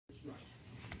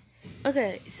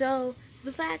Okay, so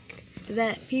the fact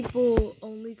that people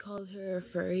only called her a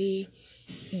furry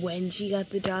when she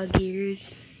got the dog ears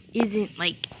isn't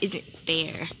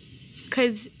fair.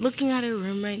 Cause looking at her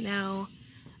room right now,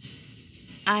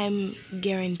 I'm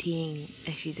guaranteeing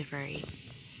that she's a furry.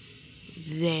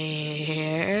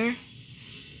 There,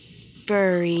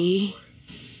 furry.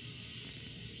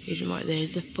 Here's more.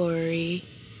 There's a furry.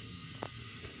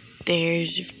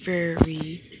 There's a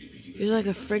furry. There's like a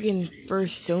friggin'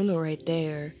 fursona right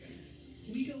there.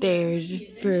 There's a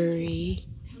furry.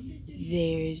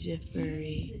 There's a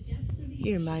furry.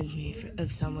 He reminds me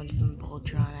of someone from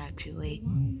Voltron, actually.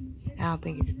 I don't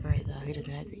think he's a furry, though. He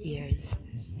doesn't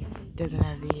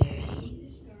have the ears.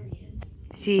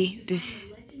 See,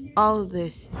 all of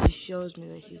this just shows me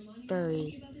that she's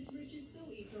furry.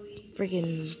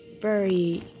 Freaking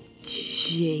furry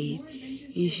shade.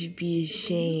 You should be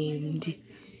ashamed.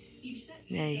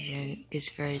 No, you shouldn't, because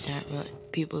furries aren't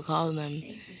what people call them.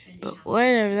 But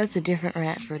whatever, that's a different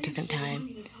rant for a different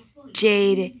time.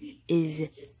 Jade is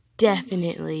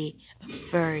definitely a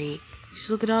furry. Just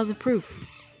look at all the proof.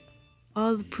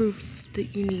 All the proof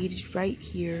that you need is right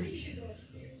here.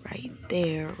 Right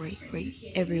there, right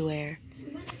everywhere.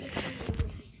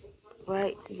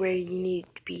 Right where you need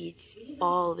it to be, it's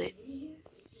all of it.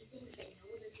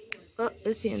 Well,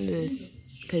 that's the end of this,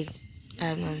 because I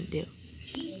have nothing to do.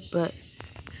 But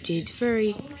Jade's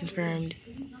furry, confirmed.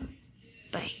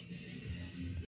 Bye.